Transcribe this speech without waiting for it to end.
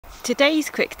Today's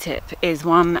quick tip is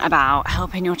one about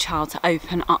helping your child to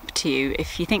open up to you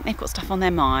if you think they've got stuff on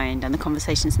their mind and the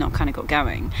conversation's not kind of got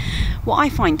going. What I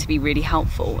find to be really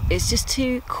helpful is just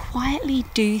to quietly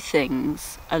do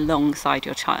things alongside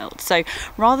your child. So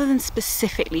rather than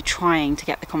specifically trying to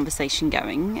get the conversation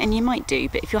going, and you might do,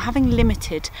 but if you're having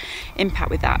limited impact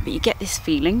with that, but you get this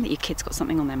feeling that your kid's got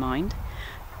something on their mind,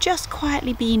 just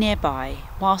quietly be nearby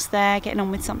whilst they're getting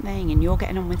on with something and you're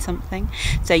getting on with something.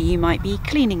 So you might be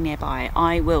cleaning nearby.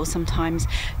 I will sometimes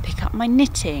pick up my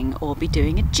knitting or be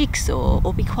doing a jigsaw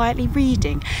or be quietly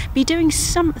reading. Be doing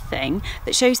something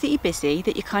that shows that you're busy,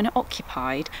 that you're kind of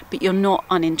occupied, but you're not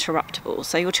uninterruptible.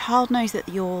 So your child knows that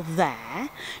you're there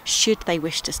should they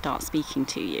wish to start speaking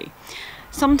to you.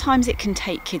 Sometimes it can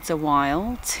take kids a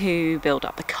while to build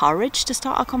up the courage to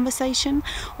start a conversation,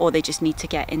 or they just need to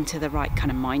get into the right kind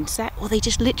of mindset, or they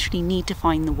just literally need to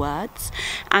find the words.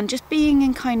 And just being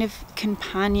in kind of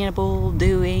companionable,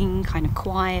 doing kind of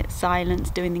quiet silence,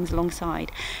 doing things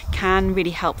alongside can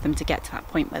really help them to get to that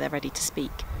point where they're ready to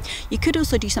speak. You could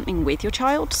also do something with your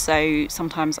child. So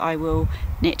sometimes I will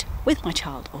knit with my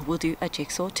child, or we'll do a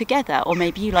jigsaw together, or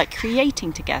maybe you like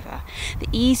creating together. The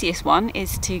easiest one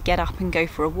is to get up and go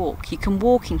for a walk. You can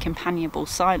walk in companionable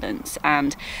silence,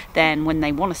 and then when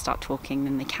they want to start talking,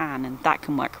 then they can, and that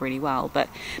can work really well. But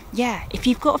yeah, if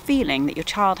you've got a feeling that your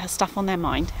child has stuff on their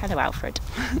mind, hello Alfred,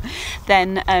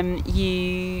 then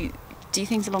you do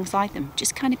things alongside them.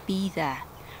 Just kind of be there,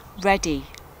 ready,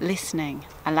 listening,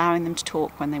 allowing them to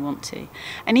talk when they want to.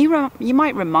 And you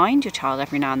might remind your child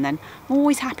every now and then, I'm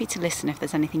always happy to listen if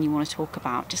there's anything you want to talk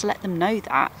about. Just let them know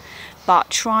that, but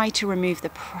try to remove the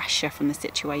pressure from the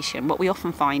situation. What we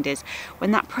often find is when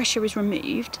that pressure is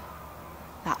removed,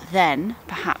 that then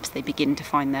perhaps they begin to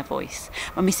find their voice.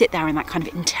 When we sit there in that kind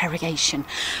of interrogation,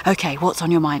 okay, what's on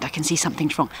your mind? I can see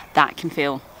something's wrong. That can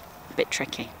feel a bit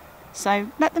tricky.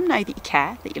 So let them know that you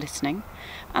care, that you're listening,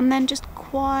 and then just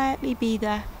quietly be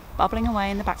there, bubbling away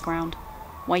in the background,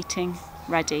 waiting,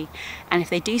 ready. And if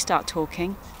they do start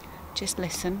talking, just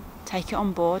listen, take it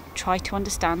on board, try to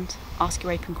understand, ask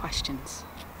your open questions.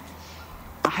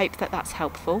 I hope that that's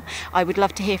helpful. I would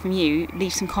love to hear from you.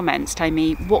 Leave some comments telling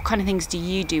me what kind of things do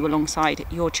you do alongside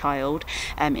your child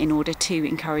in order to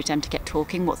encourage them to get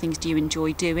talking. What things do you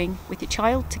enjoy doing with your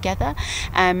child together?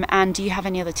 And do you have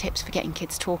any other tips for getting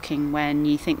kids talking when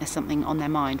you think there's something on their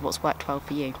mind? What's worked well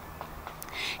for you?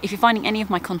 If you're finding any of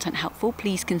my content helpful,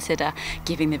 please consider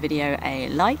giving the video a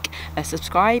like, a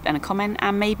subscribe and a comment,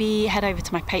 and maybe head over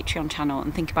to my Patreon channel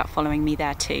and think about following me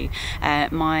there too.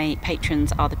 My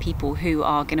patrons are the people who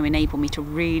are going to enable me to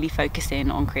really focus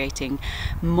in on creating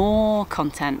more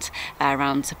content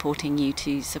around supporting you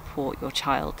to support your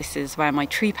child. This is where my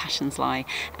true passions lie,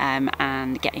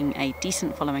 and getting a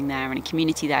decent following there and a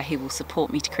community there who will support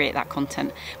me to create that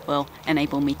content will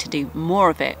enable me to do more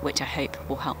of it, which I hope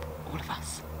will help all of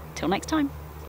us. Till next time.